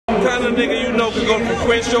a nigga you know could go from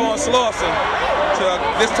Creshaw Slauson to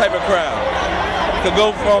this type of crowd. Could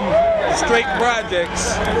go from the straight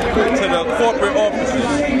projects to the corporate offices.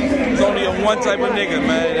 There's only one type of nigga,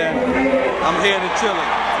 man, and I'm here to chill it.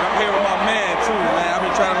 I'm here with my man too, man. I've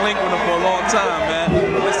been trying to link with him for a long time, man.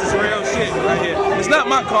 This is real shit right here. It's not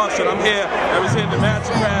my concert, I'm here representing the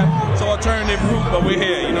MSTRKRFT. It's an alternative group, but we're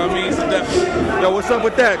here, you know what I mean? So definitely. Yo, what's up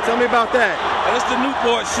with that? Tell me about that. And it's the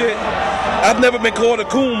NOREport shit. I've never been called a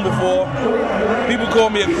coon before. People call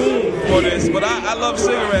me a coon for this, but I love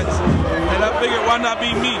cigarettes, and I figured why not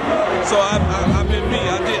be me? So I've been me.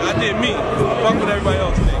 I did me. Fuck what everybody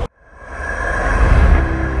else thinks.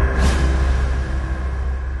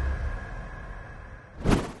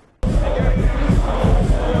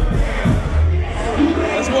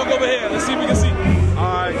 Let's walk over here. Let's see if we can see. All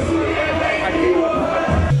right.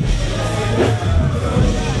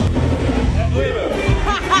 Wait a minute.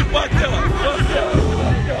 Fuck up.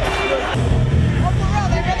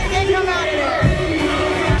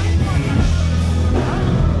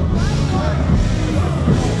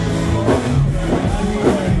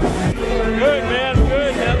 Good, man,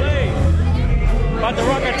 good, LA. About to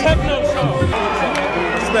rock a techno show.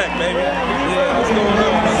 Respect, baby. Yeah, what's going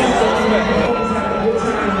on? Respect.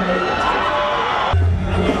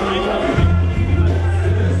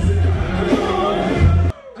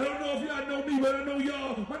 I don't know if y'all know me, but I know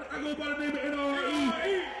y'all. I go by the name of N.O.R.E.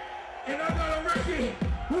 And I got a record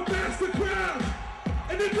with MSTRKRFT.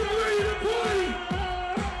 And they're ready to party.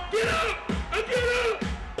 Get up! I get up!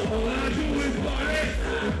 All I do is party.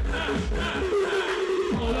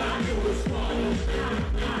 All I do is party.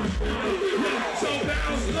 So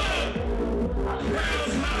bounce low.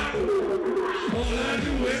 Bounce high. All I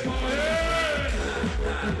do is party.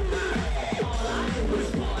 All I do is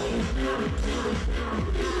party.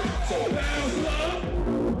 So bounce low.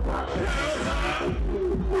 Bounce high.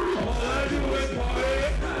 All I do is party.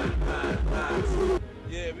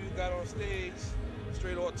 Yeah, we got on stage,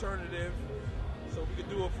 straight alternative, so we can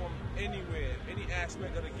do it from anywhere, any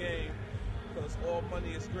aspect of the game, because all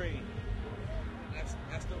money is green.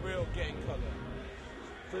 That's the real gang color.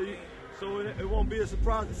 So it won't be a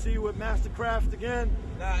surprise to see you with MSTRKRFT again?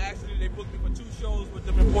 Nah, actually they booked me for 2 shows with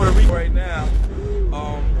them in Puerto Rico right now.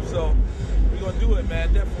 So we're gonna do it,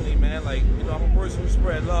 man, definitely, man. Like, you know, I'm a person who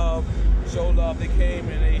spread love, show love. They came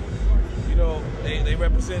and they, you know, they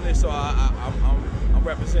represent it, so I'm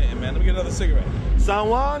representing, man. Let me get another cigarette. San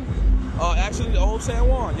Juan? Actually, the old San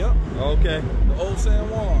Juan, yep. Okay. The old San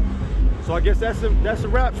Juan. So I guess that's a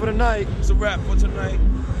wrap for tonight. It's a wrap for tonight.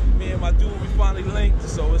 Me and my dude, we finally linked,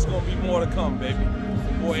 so it's gonna be more to come, baby.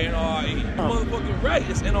 Boy, N.O.R.E. Motherfucking right,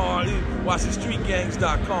 it's N.O.R.E. Watch the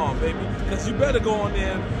StreetGangs.com, baby. Because you better go on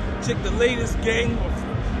there and check the latest gang of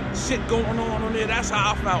shit going on there. That's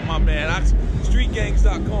how I found my man.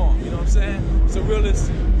 StreetGangs.com, you know what I'm saying? It's the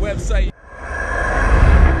realest website.